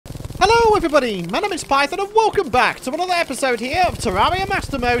Hello everybody, my name is Python and welcome back to another episode here of Terraria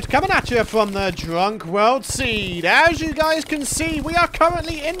Master Mode coming at you from the Drunk World Seed. As you guys can see, we are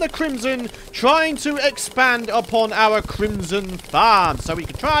currently in the Crimson trying to expand upon our Crimson farm so we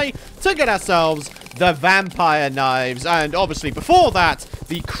can try to get ourselves the vampire knives and obviously before that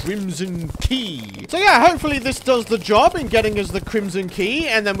the Crimson Key. So yeah, hopefully this does the job in getting us the Crimson Key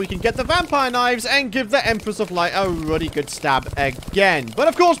and then we can get the vampire knives and give the Empress of Light a really good stab again. But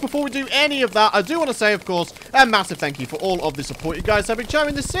of course, before we do any of that, I do want to say, of course, a massive thank you for all of the support you guys have been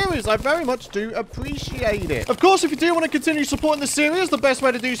showing this series. I very much do appreciate it. Of course, if you do want to continue supporting the series, the best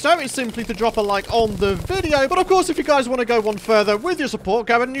way to do so is simply to drop a like on the video. But of course, if you guys want to go one further with your support,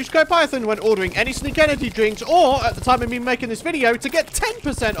 go ahead and use code Python when ordering any Sneak Energy drinks, or at the time of me making this video, to get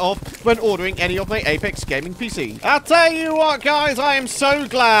 10% off when ordering any of my Apex Gaming PC. I'll tell you what, guys, I am so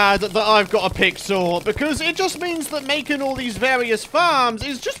glad that I've got a pixel, because it just means that making all these various farms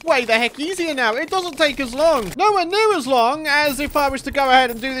is just way the heck easier now. It doesn't take as long. Nowhere near as long as if I was to go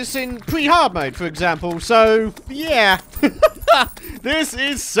ahead and do this in pre-hard mode, for example. So, yeah. This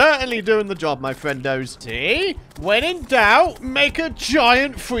is certainly doing the job, my friendos. See? When in doubt, make a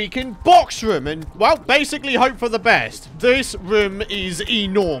giant freaking box room and, well, basically hope for the best. This room is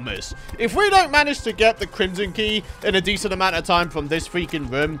enormous. If we don't manage to get the Crimson Key in a decent amount of time from this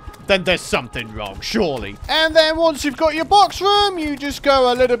freaking room, then there's something wrong, surely. And then once you've got your box room, you just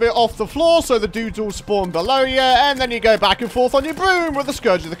go a little bit off the floor so the dudes all spawn below you, and then you go back and forth on your broom with the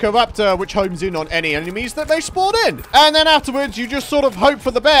Scourge of the Corruptor, which homes in on any enemies that they spawn in. And then afterwards, you just sort of hope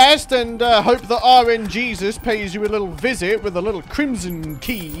for the best and hope that RN Jesus pays you a little visit with a little Crimson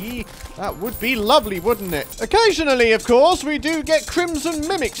Key. That would be lovely, wouldn't it? Occasionally, of course, we do get Crimson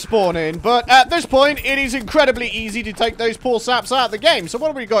Mimics spawning, but at this point, it is incredibly easy to take those poor saps out of the game. So what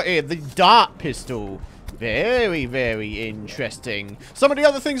have we got here? The Dart Pistol. Very, very interesting. Some of the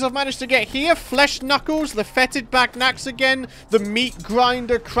other things I've managed to get here: Flesh Knuckles, the Fetid Back Knacks again, the Meat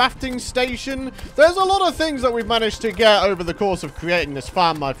Grinder crafting station. There's a lot of things that we've managed to get over the course of creating this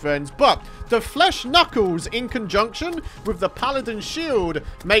farm, my friends, but the Flesh Knuckles in conjunction with the Paladin Shield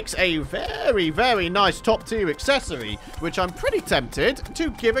makes a very, very nice top tier accessory, which I'm pretty tempted to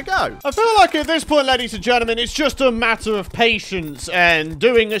give a go. I feel like at this point, ladies and gentlemen, it's just a matter of patience and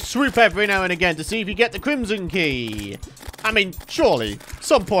doing a swoop every now and again to see if you get the Crimson Key. I mean, surely,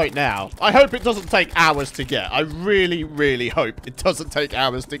 some point now. I hope it doesn't take hours to get. I really, really hope it doesn't take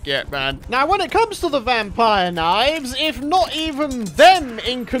hours to get, man. Now, when it comes to the vampire knives, if not even them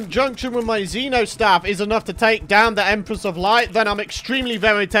in conjunction with my Xeno Staff is enough to take down the Empress of Light, then I'm extremely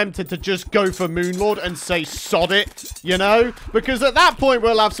very tempted to just go for Moonlord and say sod it, you know? Because at that point,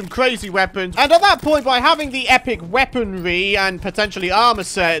 we'll have some crazy weapons. And at that point, by having the epic weaponry and potentially armor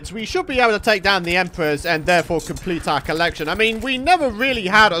sets, we should be able to take down the Empress and therefore complete our collection. I mean, we never really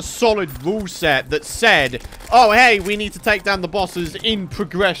had a solid rule set that said, oh, hey, we need to take down the bosses in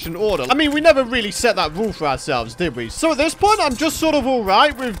progression order. I mean, we never really set that rule for ourselves, did we? So at this point, I'm just sort of all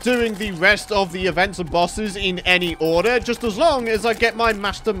right with doing the rest of the events and bosses in any order, just as long as I get my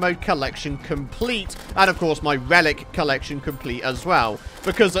Master Mode collection complete, and of course, my Relic collection complete as well.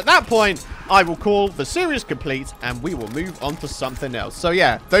 Because at that point, I will call the series complete, and we will move on to something else. So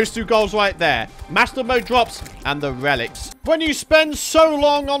yeah, those two goals right there. Master Mode drops and the Relics. When you spend so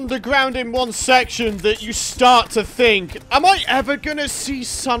long underground in one section that you start to think, am I ever gonna see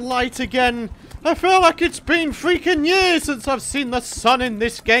sunlight again? I feel like it's been freaking years since I've seen the sun in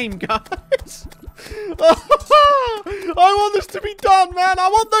this game, guys. I want this to be done, man. I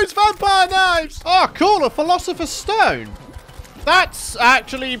want those vampire knives. Oh, cool, a Philosopher's Stone. That's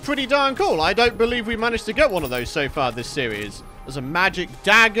actually pretty darn cool. I don't believe we managed to get one of those so far this series. There's a magic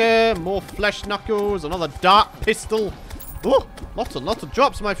dagger, more Flesh Knuckles, another Dart Pistol. Oh, lots and lots of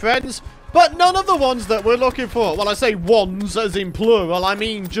drops, my friends. But none of the ones that we're looking for. Well, I say ones as in plural. I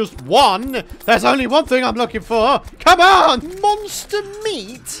mean just one. There's only one thing I'm looking for. Come on! Monster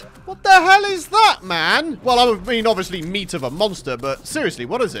meat? What the hell is that, man? Well, I mean, obviously meat of a monster, but seriously,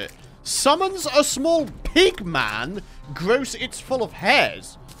 what is it? Summons a small pig man. Gross, it's full of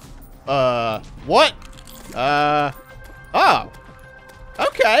hairs. What? Oh.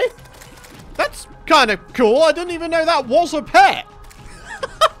 Okay. That's kind of cool. I didn't even know that was a pet.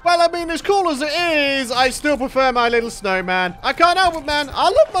 Well, I mean, as cool as it is, I still prefer my little snowman. I can't help it, man. I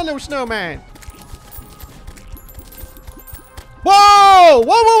love my little snowman. Whoa! Whoa,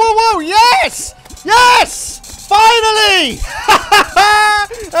 whoa, whoa, whoa! Yes! Yes! Finally!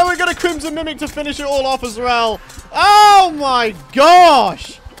 And we got a Crimson Mimic to finish it all off as well. Oh my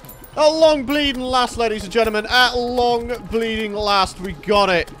gosh! At long bleeding last, ladies and gentlemen. At long bleeding last, we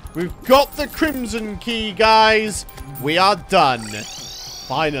got it. We've got the Crimson Key, guys. We are done.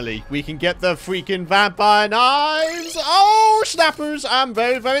 Finally, we can get the freaking vampire knives. Oh, snappers. I'm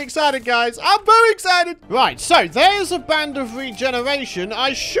very, very excited, guys. I'm very excited. Right, so there's a band of regeneration.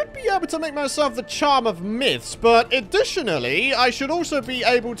 I should be able to make myself the charm of myths, but additionally, I should also be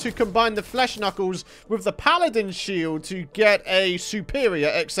able to combine the flesh knuckles with the paladin shield to get a superior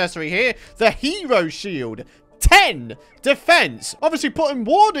accessory here, the hero shield. 10 defense. Obviously, putting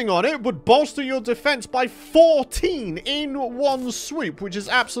warding on it would bolster your defense by 14 in one swoop, which is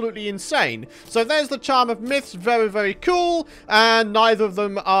absolutely insane. So there's the charm of myths. Very, very cool. And neither of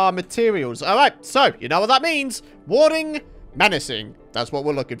them are materials. All right. So you know what that means. Warding, menacing. That's what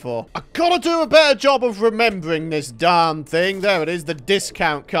we're looking for. I gotta do a better job of remembering this darn thing. There it is, the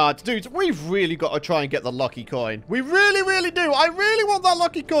discount card. Dudes, we've really got to try and get the lucky coin. We really, really do. I really want that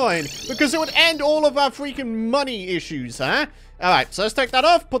lucky coin because it would end all of our freaking money issues, huh? Alright, so let's take that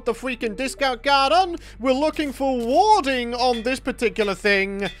off, put the freaking discount card on. We're looking for warding on this particular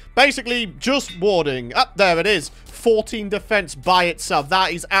thing. Basically, just warding. Up there it is. 14 defense by itself.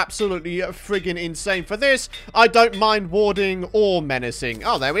 That is absolutely friggin' insane. For this, I don't mind warding or menacing.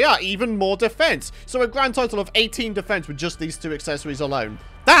 Oh, there we are. Even more defense. So a grand total of 18 defense with just these two accessories alone.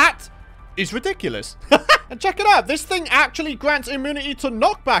 That is ridiculous. And check it out. This thing actually grants immunity to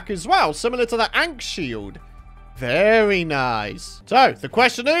knockback as well, similar to the Ankh shield. Very nice. So, the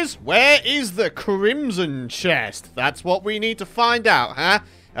question is, where is the crimson chest? That's what we need to find out, huh?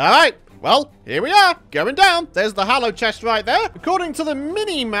 Alright, well, here we are, going down. There's the hollow chest right there. According to the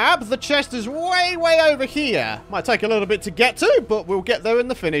mini-map, the chest is way, way over here. Might take a little bit to get to, but we'll get there in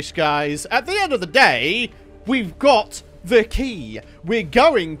the finish, guys. At the end of the day, we've got the key. We're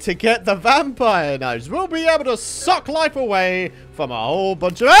going to get the vampire knives. We'll be able to suck life away from a whole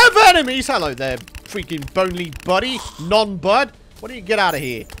bunch of enemies. Hello there, freaking bonely buddy. Non-bud. What do you get out of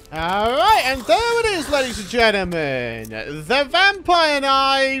here? Alright, and there it is, ladies and gentlemen. The vampire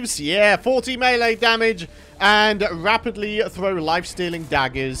knives. Yeah, 40 melee damage and rapidly throw life-stealing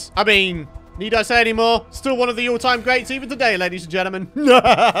daggers. I mean, need I say any more? Still one of the all-time greats even today, ladies and gentlemen.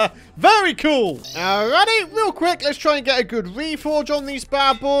 Very cool. Alrighty, real quick, let's try and get a good reforge on these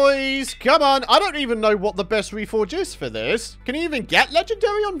bad boys. Come on. I don't even know what the best reforge is for this. Can you even get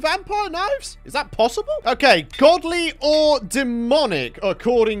legendary on vampire knives? Is that possible? Okay, godly or demonic,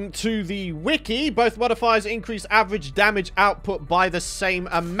 according to the wiki. Both modifiers increase average damage output by the same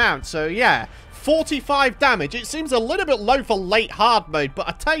amount. So, yeah. 45 damage. It seems a little bit low for late hard mode, but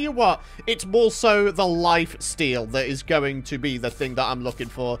I tell you what, it's more so the life steal that is going to be the thing that I'm looking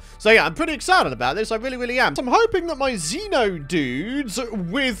for. So yeah, I'm pretty excited about this. I really, really am. So I'm hoping that my Xeno dudes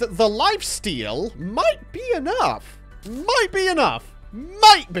with the life steal might be enough. Might be enough.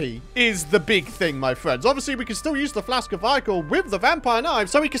 Might be is the big thing, my friends. Obviously, we can still use the Flask of Ichor with the vampire knife,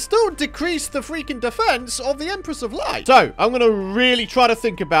 so we can still decrease the freaking defense of the Empress of Light. So, I'm going to really try to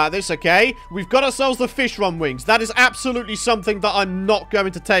think about this, okay? We've got ourselves the fish run wings. That is absolutely something that I'm not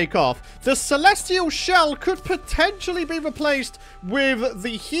going to take off. The Celestial Shell could potentially be replaced with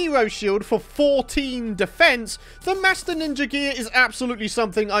the Hero Shield for 14 defense. The Master Ninja Gear is absolutely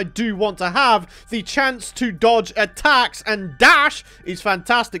something I do want to have. The chance to dodge attacks and dash is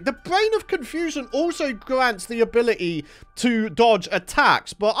fantastic. The Brain of Confusion also grants the ability to dodge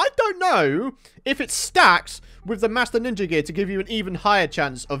attacks, but I don't know if it stacks with the Master Ninja Gear to give you an even higher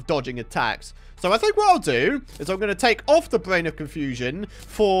chance of dodging attacks. So I think what I'll do is I'm going to take off the Brain of Confusion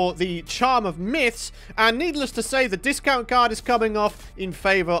for the Charm of Myths, and needless to say, the discount card is coming off in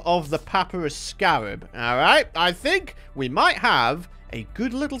favor of the Papyrus Scarab. Alright, I think we might have a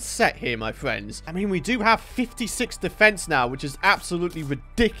good little set here, my friends. I mean, we do have 56 defense now, which is absolutely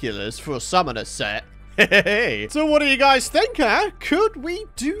ridiculous for a summoner set. Hey. So what do you guys think, huh? Could we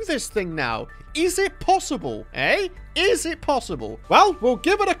do this thing now? Is it possible, eh? Is it possible? Well, we'll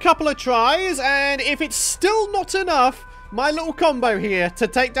give it a couple of tries, and if it's still not enough, my little combo here to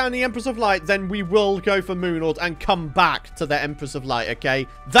take down the Empress of Light, then we will go for Moonlord and come back to the Empress of Light, okay?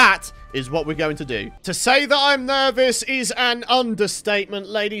 That is what we're going to do. To say that I'm nervous is an understatement,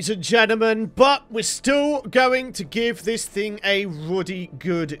 ladies and gentlemen, but we're still going to give this thing a ruddy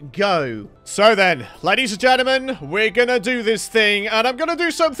good go. So then, ladies and gentlemen, we're gonna do this thing, and I'm gonna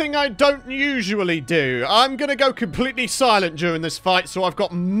do something I don't usually do. I'm gonna go completely silent during this fight, so I've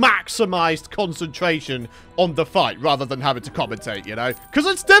got maximized concentration on the fight, rather than having to commentate, you know? Because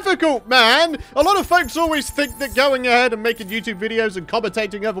it's difficult, man! A lot of folks always think that going ahead and making YouTube videos and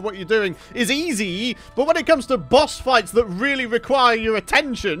commentating over what you're doing is easy, but when it comes to boss fights that really require your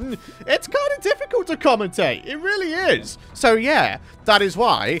attention, it's kind of difficult to commentate. It really is. So yeah, that is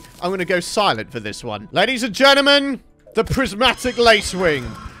why I'm going to go silent for this one. Ladies and gentlemen, the Prismatic Lacewing.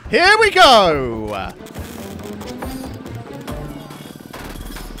 Here we go!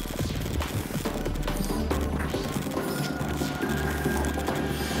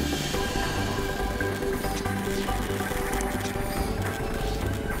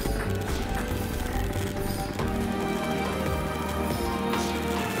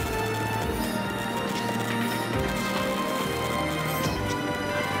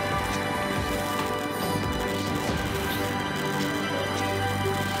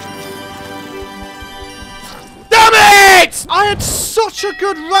 such a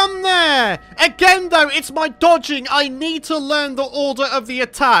good run there. Again, though, it's my dodging. I need to learn the order of the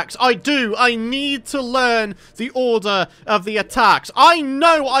attacks. I do. I need to learn the order of the attacks. I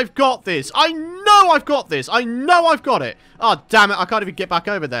know I've got this. I know I've got this. I know I've got it. Oh, damn it. I can't even get back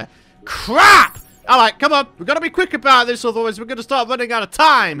over there. Crap! All right, come on. We've got to be quick about this, otherwise we're going to start running out of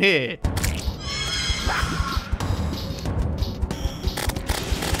time here.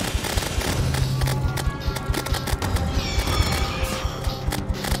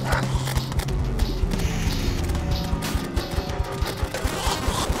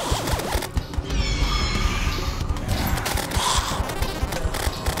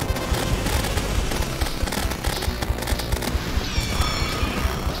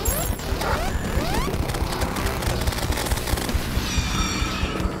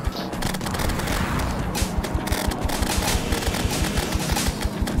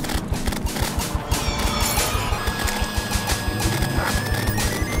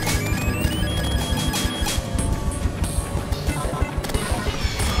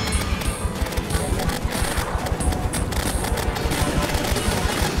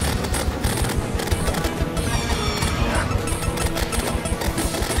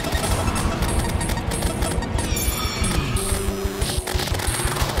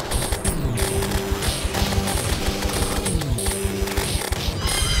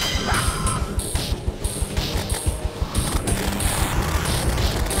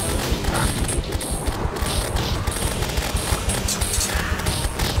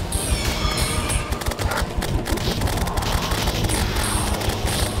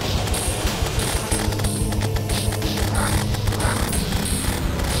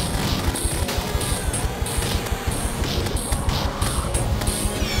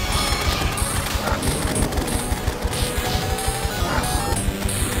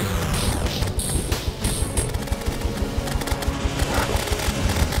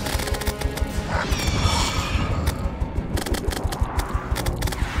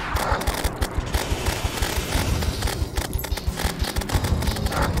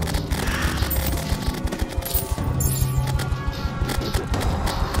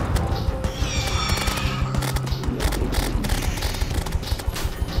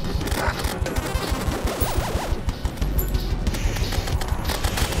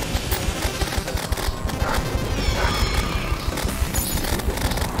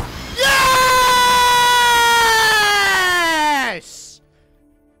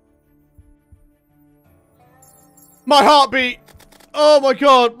 My heartbeat! Oh my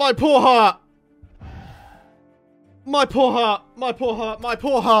god, my poor heart! My poor heart, my poor heart, my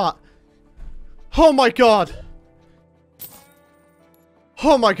poor heart! Oh my god!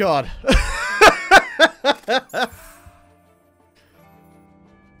 Oh my god!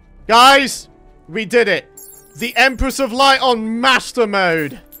 Guys, we did it! The Empress of Light on Master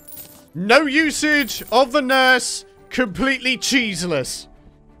Mode! No usage of the nurse, completely cheeseless.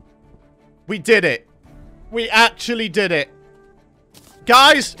 We did it. We actually did it.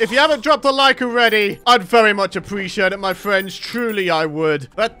 Guys, if you haven't dropped a like already, I'd very much appreciate it, my friends. Truly, I would.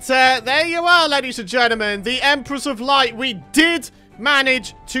 But there you are, ladies and gentlemen. The Empress of Light. We did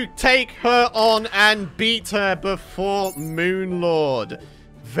manage to take her on and beat her before Moon Lord.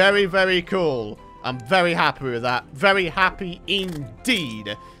 Very, very cool. I'm very happy with that. Very happy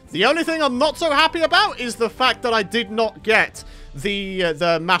indeed. The only thing I'm not so happy about is the fact that I did not get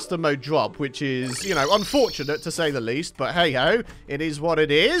the Master Mode drop, which is, you know, unfortunate to say the least. But hey-ho, it is what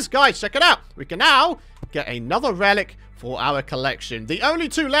it is. Guys, check it out. We can now get another relic for our collection. The only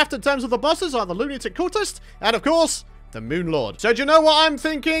two left in terms of the bosses are the Lunatic Cultist and, of course, the Moon Lord. So do you know what I'm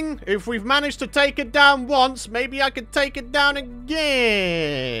thinking? If we've managed to take it down once, maybe I could take it down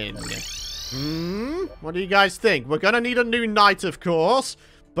again. What do you guys think? We're gonna need a new knight, of course.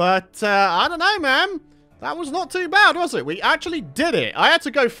 But, I don't know, man. That was not too bad, was it? We actually did it. I had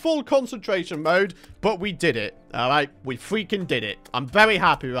to go full concentration mode, but we did it. All right? We freaking did it. I'm very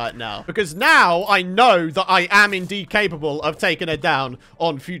happy right now. Because now I know that I am indeed capable of taking her down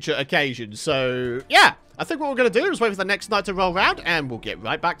on future occasions. So, yeah. I think what we're going to do is wait for the next night to roll around, and we'll get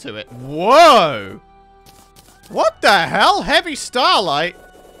right back to it. Whoa! What the hell? Heavy Starlight?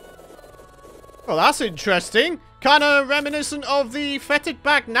 Well, that's interesting. Kind of reminiscent of the Fetid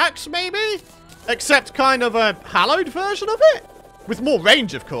Bagnax, maybe? Except kind of a hallowed version of it? With more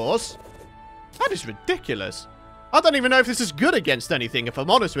range, of course. That is ridiculous. I don't even know if this is good against anything, if I'm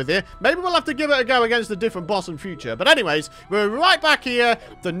honest with you. Maybe we'll have to give it a go against a different boss in future. But anyways, we're right back here.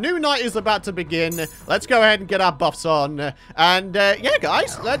 The new night is about to begin. Let's go ahead and get our buffs on. And, yeah,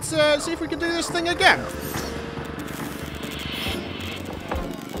 guys, let's see if we can do this thing again.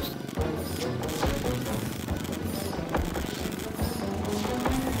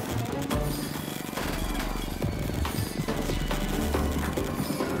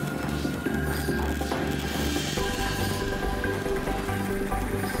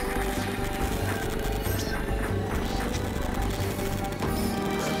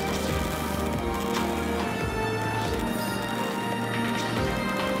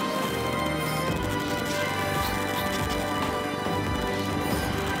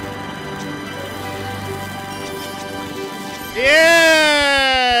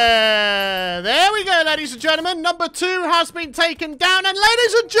 ladies and gentlemen. Number 2 has been taken down. And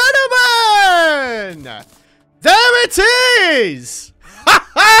ladies and gentlemen, there it is. Ha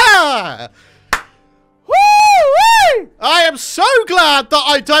ha! Woo-wee! I am so glad that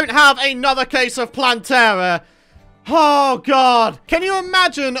I don't have another case of Plantera. Oh, God. Can you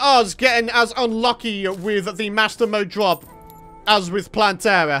imagine us getting as unlucky with the Master Mode drop as with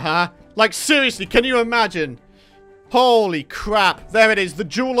Plantera, huh? Like, seriously, can you imagine? Holy crap. There it is. The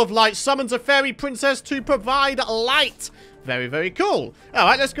Jewel of Light summons a fairy princess to provide light. Very, very cool. All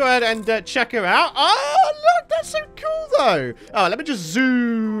right, let's go ahead and check her out. Oh, look, that's so cool, though. Oh, let me just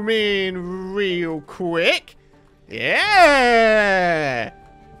zoom in real quick. Yeah.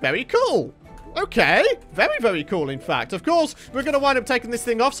 Very cool. Okay, very, very cool, in fact. Of course, we're going to wind up taking this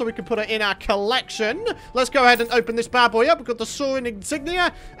thing off so we can put it in our collection. Let's go ahead and open this bad boy up. We've got the Soaring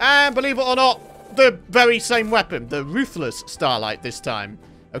Insignia, and believe it or not, the very same weapon, the Ruthless Starlight this time.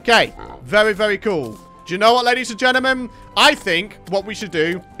 Okay, very, very cool. Do you know what, ladies and gentlemen? I think what we should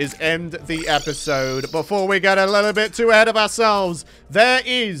do is end the episode before we get a little bit too ahead of ourselves. There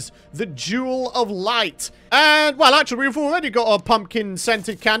is the Jewel of Light. And, well, actually, we've already got a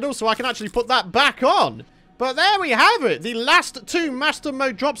pumpkin-scented candle, so I can actually put that back on. But there we have it. The last 2 Master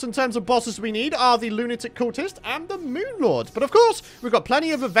Mode drops in terms of bosses we need are the Lunatic Cultist and the Moon Lord. But of course, we've got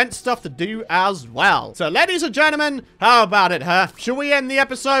plenty of event stuff to do as well. So ladies and gentlemen, how about it, huh? Shall we end the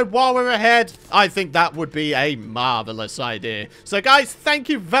episode while we're ahead? I think that would be a marvelous idea. So guys, thank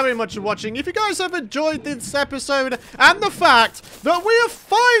you very much for watching. If you guys have enjoyed this episode and the fact that we have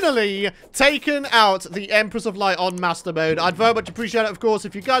finally taken out the Empress of Light on Master Mode, I'd very much appreciate it, of course,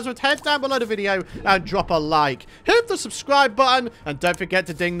 if you guys would head down below the video and drop a like, hit the subscribe button, and don't forget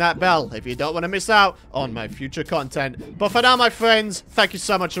to ding that bell if you don't want to miss out on my future content. But for now, my friends, thank you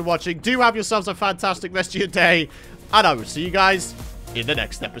so much for watching. Do have yourselves a fantastic rest of your day, and I will see you guys in the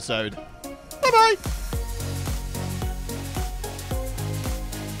next episode. Bye-bye!